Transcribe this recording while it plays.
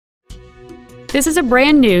This is a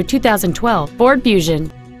brand new 2012 Ford Fusion.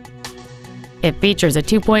 It features a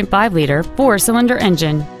 2.5-liter four-cylinder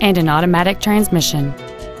engine and an automatic transmission.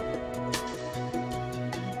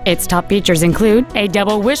 Its top features include a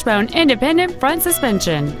double wishbone independent front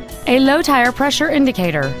suspension, a low tire pressure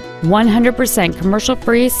indicator, 100%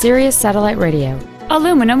 commercial-free Sirius satellite radio,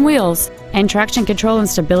 aluminum wheels, and traction control and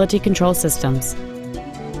stability control systems.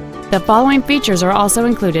 The following features are also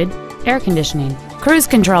included: air conditioning, cruise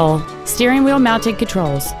control, steering wheel mounted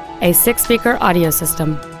controls, a 6-speaker audio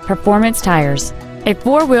system, performance tires, a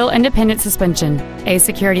 4-wheel independent suspension, a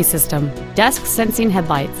security system, dusk sensing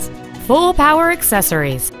headlights, full power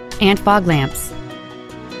accessories, and fog lamps.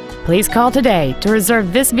 Please call today to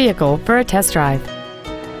reserve this vehicle for a test drive.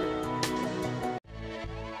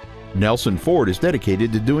 Nelson Ford is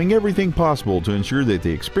dedicated to doing everything possible to ensure that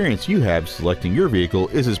the experience you have selecting your vehicle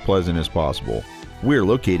is as pleasant as possible. We're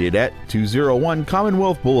located at 201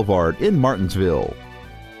 Commonwealth Boulevard in Martinsville.